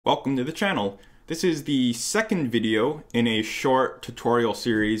Welcome to the channel. This is the second video in a short tutorial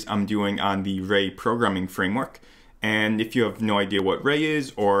series I'm doing on the Ray programming framework. And if you have no idea what Ray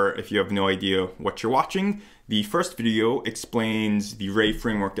is, or if you have no idea what you're watching, the first video explains the Ray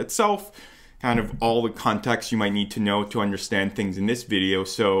framework itself, kind of all the context you might need to know to understand things in this video.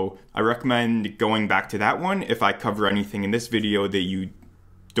 So I recommend going back to that one if I cover anything in this video that you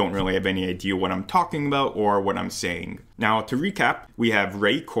don't really have any idea what I'm talking about or what I'm saying. Now, to recap, we have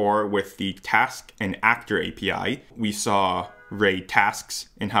Ray Core with the Task and Actor API. We saw Ray Tasks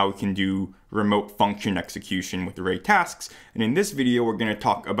and how we can do remote function execution with Ray Tasks. And in this video, we're going to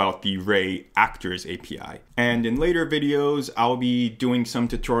talk about the Ray Actors API. And in later videos, I'll be doing some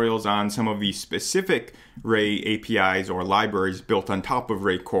tutorials on some of the specific Ray APIs or libraries built on top of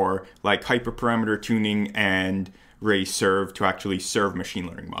Ray Core, like hyperparameter tuning and Ray Serve to actually serve machine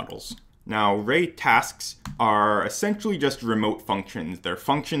learning models. Now, Ray tasks are essentially just remote functions. They're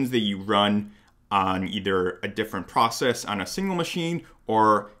functions that you run on either a different process on a single machine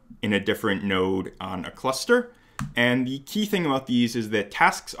or in a different node on a cluster. And the key thing about these is that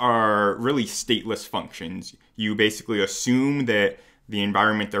tasks are really stateless functions. You basically assume that the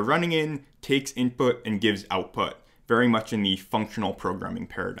environment they're running in takes input and gives output, very much in the functional programming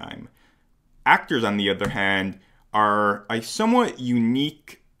paradigm. Actors, on the other hand, are a somewhat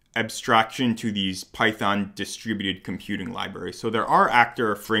unique abstraction to these Python distributed computing libraries. So there are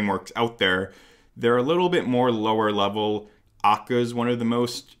actor frameworks out there. They're a little bit more lower level. Akka is one of the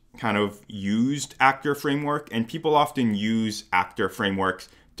most kind of used actor framework, and people often use actor frameworks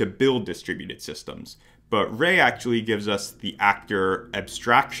to build distributed systems. But Ray actually gives us the actor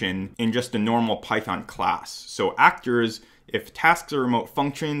abstraction in just a normal Python class. So actors, if tasks are remote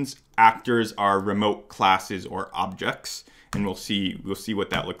functions, actors are remote classes or objects, and we'll see what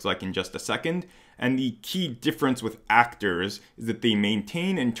that looks like in just a second. And the key difference with actors is that they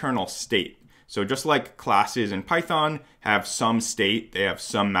maintain internal state. So just like classes in Python have some state, they have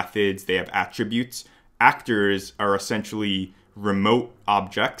some methods, they have attributes, actors are essentially remote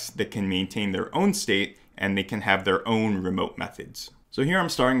objects that can maintain their own state, and they can have their own remote methods. So here I'm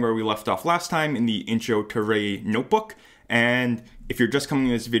starting where we left off last time in the Intro to Ray notebook. And if you're just coming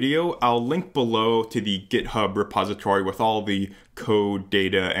to this video, I'll link below to the GitHub repository with all the code,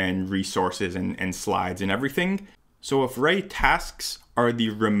 data, and resources and slides and everything. So if Ray tasks are the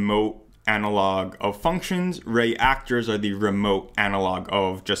remote analog of functions, Ray actors are the remote analog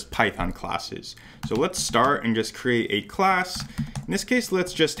of just Python classes. So let's start and just create a class. In this case,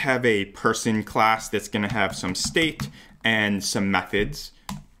 let's just have a person class that's going to have some state and some methods.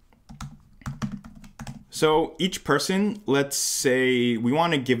 So each person, let's say we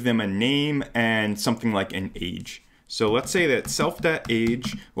want to give them a name and something like an age. So let's say that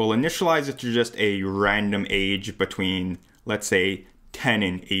self.age will initialize it to just a random age between, let's say, 10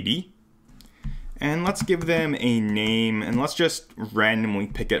 and 80. And let's give them a name, and let's just randomly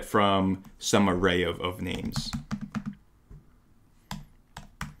pick it from some array of names.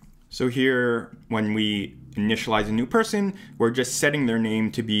 So here, when we initialize a new person, we're just setting their name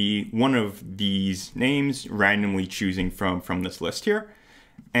to be one of these names, randomly choosing from this list here.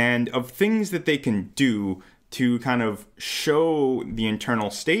 And of things that they can do to kind of show the internal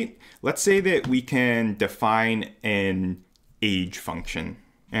state, let's say that we can define an age function.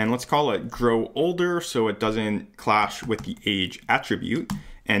 And let's call it grow older so it doesn't clash with the age attribute.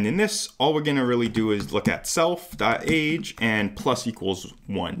 And in this, all we're gonna really do is look at self.age and plus equals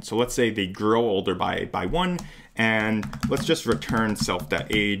 1. So let's say they grow older by 1, and let's just return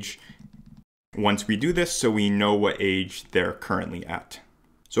self.age once we do this so we know what age they're currently at.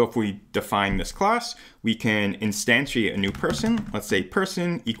 So if we define this class, we can instantiate a new person. Let's say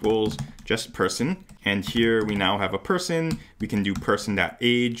person equals just person. And here we now have a person. We can do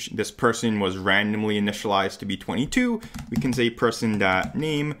person.age. This person was randomly initialized to be 22. We can say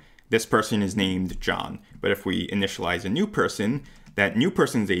person.name. This person is named John. But if we initialize a new person, that new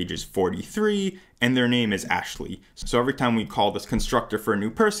person's age is 43 and their name is Ashley. So every time we call this constructor for a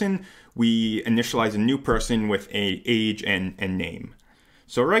new person, we initialize a new person with an age and name.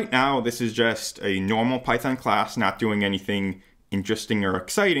 So right now, this is just a normal Python class, not doing anything interesting or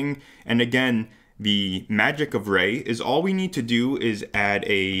exciting. And again, the magic of Ray is all we need to do is add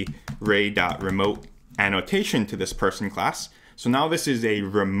a ray.remote annotation to this person class. So now this is a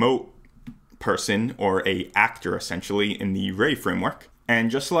remote person, or a actor essentially, in the Ray framework.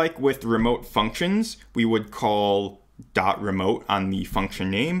 And just like with remote functions, we would call .remote on the function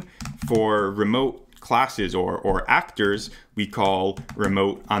name. For remote classes or actors, we call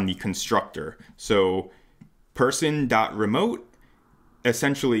remote on the constructor. So person.remote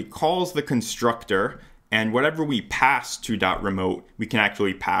essentially calls the constructor And whatever we pass to .remote, we can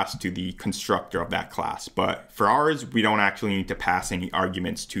actually pass to the constructor of that class. But for ours, we don't actually need to pass any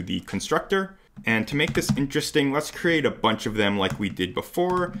arguments to the constructor. And to make this interesting, let's create a bunch of them like we did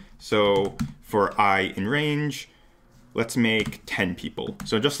before. So for I in range, let's make 10 people.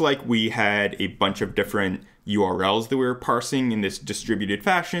 So just like we had a bunch of different URLs that we were parsing in this distributed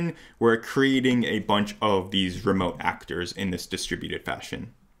fashion, we're creating a bunch of these remote actors in this distributed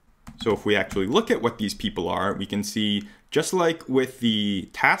fashion. So if we actually look at what these people are, we can see just like with the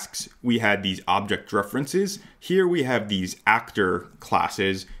tasks, we had these object references. Here we have these actor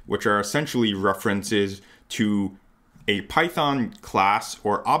classes, which are essentially references to a Python class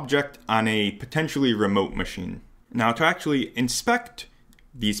or object on a potentially remote machine. Now to actually inspect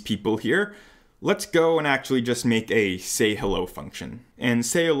these people here, let's go and actually just make a say hello function. And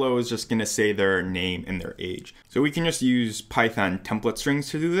say hello is just gonna say their name and their age. So we can just use Python template strings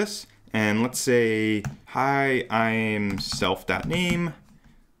to do this. And let's say, hi, I'm self.name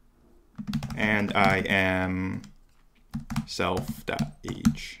and I am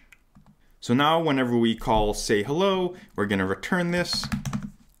self.age. So now whenever we call say hello, we're gonna return this.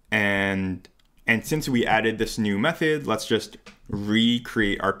 And since we added this new method, let's just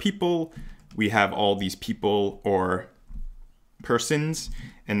recreate our people. We have all these people or persons.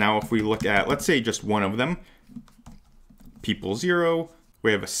 And now if we look at, let's say just one of them, people 0,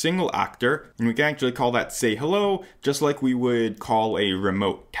 we have a single actor, and we can actually call that say hello, just like we would call a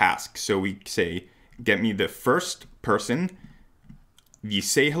remote task. So we say, get me the first person, the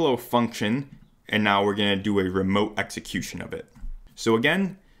say hello function, and now we're gonna do a remote execution of it. So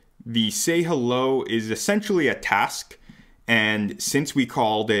again, the say hello is essentially a task. And since we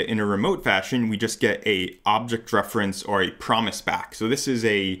called it in a remote fashion, we just get a object reference or a promise back. So this is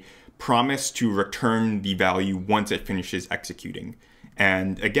a promise to return the value once it finishes executing.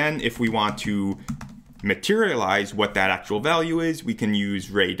 And again, if we want to materialize what that actual value is, we can use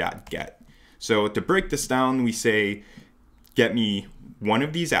ray.get. So to break this down, we say, get me one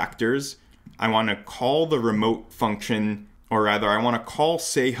of these actors. I want to call the remote function, or rather I want to call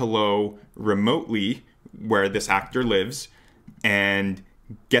say hello remotely where this actor lives and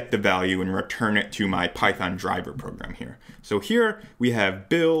get the value and return it to my Python driver program here. So here we have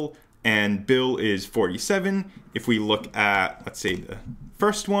Bill, and Bill is 47. If we look at, let's say the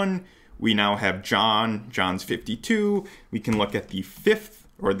first one, we now have John, John's 52. We can look at the fifth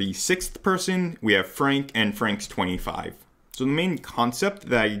or the sixth person, we have Frank, and Frank's 25. So the main concept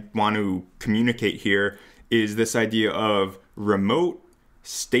that I want to communicate here is this idea of remote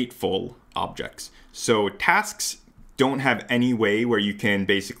stateful objects. So tasks don't have any way where you can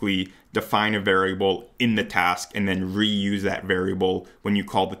basically define a variable in the task and then reuse that variable when you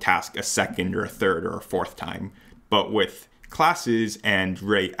call the task a second or a third or a fourth time. But with classes and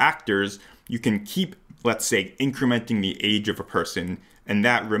Ray actors, you can keep, let's say, incrementing the age of a person, and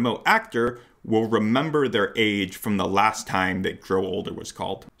that remote actor will remember their age from the last time that grow older was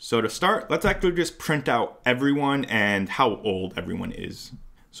called. So to start, let's actually just print out everyone and how old everyone is.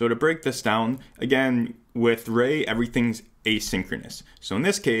 So to break this down, again, with Ray, everything's asynchronous. So in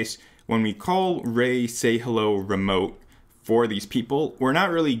this case, when we call Ray say hello remote for these people, we're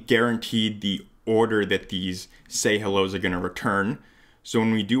not really guaranteed the order that these say hellos are going to return. So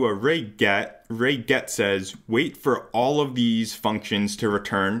when we do a Ray get says, wait for all of these functions to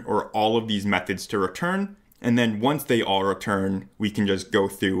return or all of these methods to return. And then once they all return, we can just go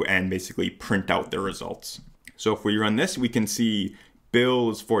through and basically print out the results. So if we run this, we can see Bill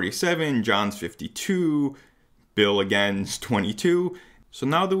is 47, John's 52, Bill again is 22. So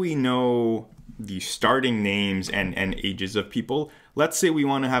now that we know the starting names and ages of people, let's say we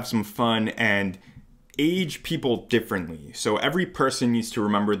want to have some fun and age people differently. So every person needs to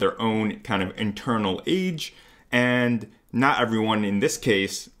remember their own kind of internal age, and not everyone in this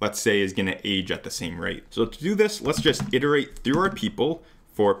case, let's say, is going to age at the same rate. So to do this, let's just iterate through our people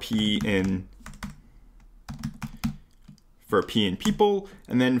for P in people,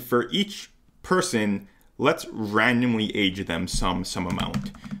 and then for each person, let's randomly age them some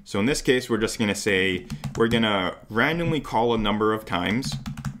amount. So in this case, we're just going to say, we're going to randomly call a number of times.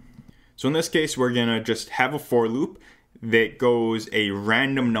 So in this case, we're going to just have a for loop that goes a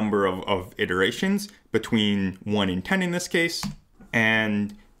random number of iterations between 1 and 10 in this case.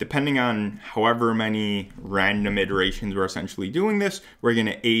 And depending on however many random iterations we're essentially doing this, we're going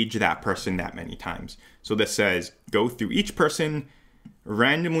to age that person that many times. So this says, go through each person,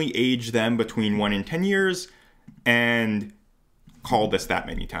 randomly age them between 1 and 10 years, and call this that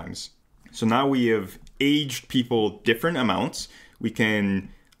many times. So now we have aged people different amounts. We can,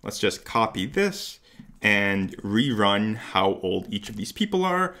 let's just copy this and rerun how old each of these people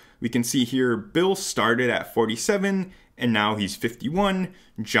are, we can see here Bill started at 47 and now he's 51.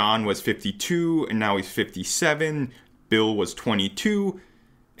 John was 52 and now he's 57. Bill was 22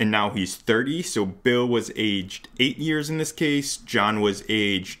 and now he's 30. So Bill was aged 8 years in this case. John was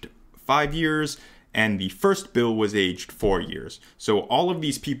aged 5 years. And the first Bill was aged 4 years. So all of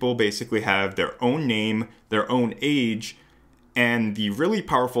these people basically have their own name, their own age. And the really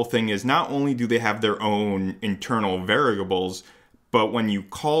powerful thing is not only do they have their own internal variables, but when you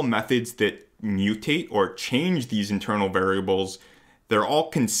call methods that mutate or change these internal variables, they're all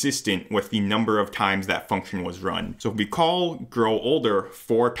consistent with the number of times that function was run. So if we call grow older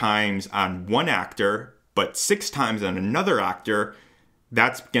 4 times on one actor, but 6 times on another actor,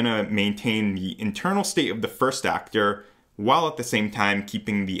 that's gonna maintain the internal state of the first actor while at the same time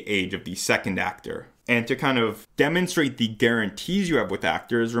keeping the age of the second actor. And to kind of demonstrate the guarantees you have with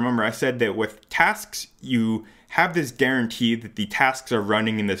actors, remember I said that with tasks, you have this guarantee that the tasks are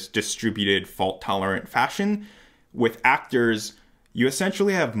running in this distributed fault-tolerant fashion. With actors, you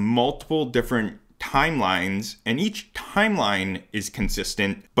essentially have multiple different timelines, and each timeline is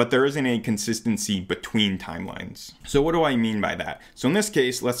consistent, but there isn't any consistency between timelines. So what do I mean by that? So in this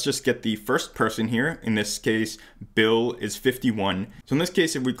case, let's just get the first person here. In this case, Bill is 51. So in this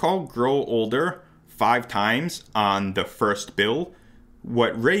case, if we call grow older 5 times on the first Bill,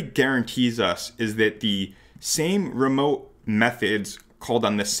 what Ray guarantees us is that the same remote methods called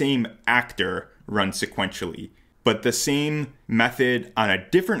on the same actor run sequentially. But the same method on a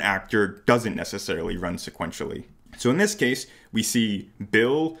different actor doesn't necessarily run sequentially. So in this case, we see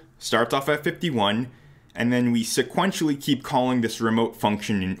Bill starts off at 51, and then we sequentially keep calling this remote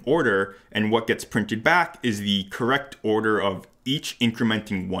function in order, and what gets printed back is the correct order of each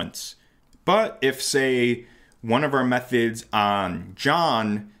incrementing once. But if, say, one of our methods on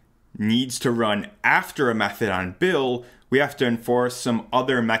John needs to run after a method on Bill, we have to enforce some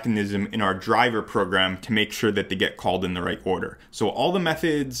other mechanism in our driver program to make sure that they get called in the right order. So all the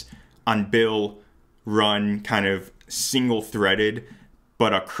methods on Bill run kind of single-threaded,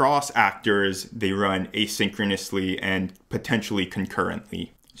 but across actors, they run asynchronously and potentially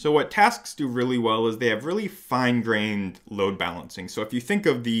concurrently. So what tasks do really well is they have really fine-grained load balancing. So if you think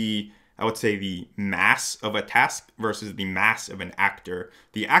of I would say the mass of a task versus the mass of an actor,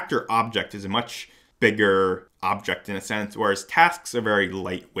 the actor object is a much bigger object in a sense, whereas tasks are very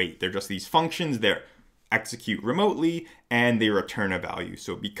lightweight. They're just these functions that execute remotely and they return a value.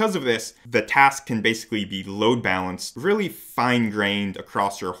 So because of this, the task can basically be load balanced, really fine-grained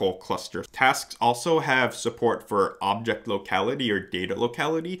across your whole cluster. Tasks also have support for object locality or data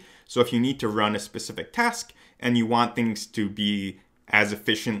locality. So if you need to run a specific task and you want things to be as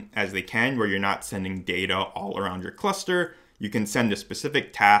efficient as they can, where you're not sending data all around your cluster, you can send a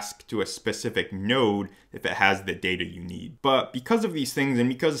specific task to a specific node if it has the data you need. But because of these things and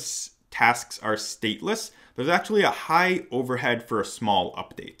because tasks are stateless, there's actually a high overhead for small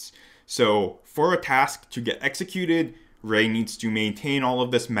updates. So for a task to get executed, Ray needs to maintain all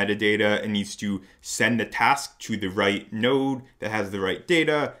of this metadata. It needs to send the task to the right node that has the right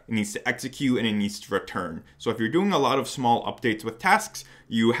data. It needs to execute and it needs to return. So if you're doing a lot of small updates with tasks,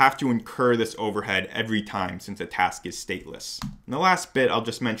 you have to incur this overhead every time since a task is stateless. And the last bit I'll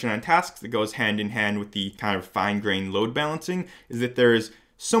just mention on tasks that goes hand in hand with the kind of fine-grained load balancing is that there's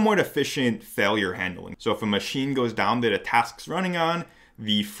somewhat efficient failure handling. So if a machine goes down that a task's running on,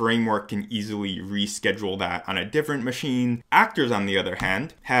 the framework can easily reschedule that on a different machine. Actors, on the other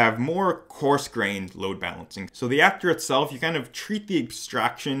hand, have more coarse-grained load balancing. So the actor itself, you kind of treat the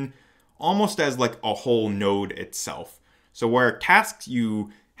abstraction almost as like a whole node itself. So where tasks,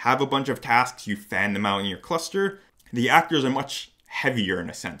 you have a bunch of tasks, you fan them out in your cluster, the actors are much heavier in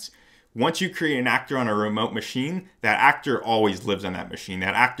a sense. Once you create an actor on a remote machine, that actor always lives on that machine.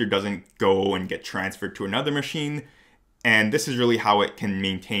 That actor doesn't go and get transferred to another machine. And this is really how it can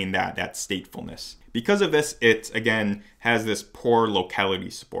maintain that statefulness. Because of this, it, again, has this poor locality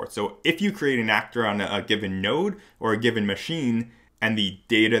support. So if you create an actor on a given node or a given machine, and the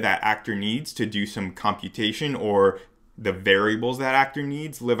data that actor needs to do some computation or the variables that actor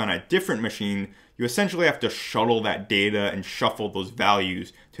needs live on a different machine, you essentially have to shuttle that data and shuffle those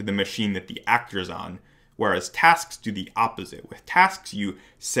values to the machine that the actor's on. Whereas tasks do the opposite. With tasks, you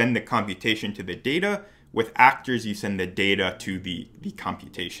send the computation to the data. With actors, you send the data to the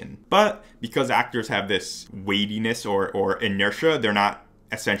computation. But because actors have this weightiness or inertia, they're not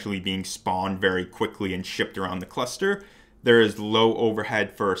essentially being spawned very quickly and shipped around the cluster. There is low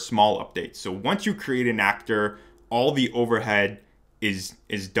overhead for small updates. So once you create an actor, all the overhead is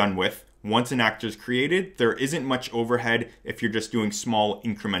done with. once an actor is created, there isn't much overhead if you're just doing small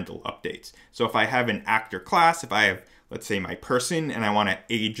incremental updates. So if I have an actor class, if I have, let's say, my person and I want to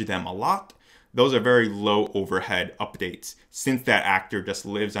age them a lot, those are very low overhead updates since that actor just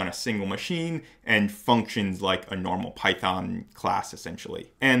lives on a single machine and functions like a normal Python class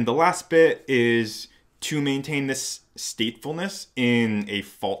essentially. And the last bit is to maintain this statefulness in a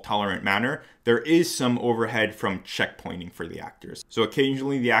fault-tolerant manner, there is some overhead from checkpointing for the actors. So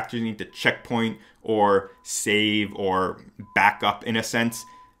occasionally the actors need to checkpoint or save or back up, in a sense,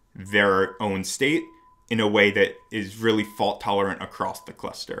 their own state in a way that is really fault-tolerant across the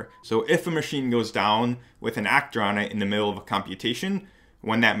cluster. So if a machine goes down with an actor on it in the middle of a computation,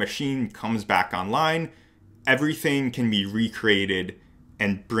 when that machine comes back online, everything can be recreated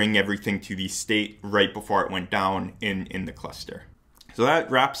and bring everything to the state right before it went down in the cluster. So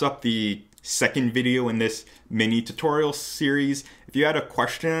that wraps up the second video in this mini tutorial series. If you had a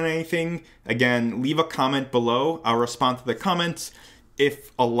question on anything, again, leave a comment below. I'll respond to the comments.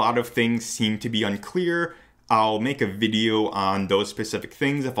 If a lot of things seem to be unclear, I'll make a video on those specific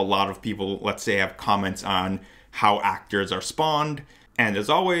things if a lot of people, let's say, have comments on how actors are spawned. And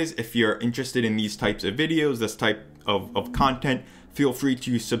as always, if you're interested in these types of videos, this type of content, feel free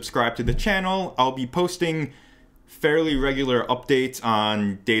to subscribe to the channel. I'll be posting fairly regular updates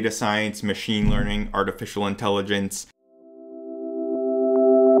on data science, machine learning, artificial intelligence,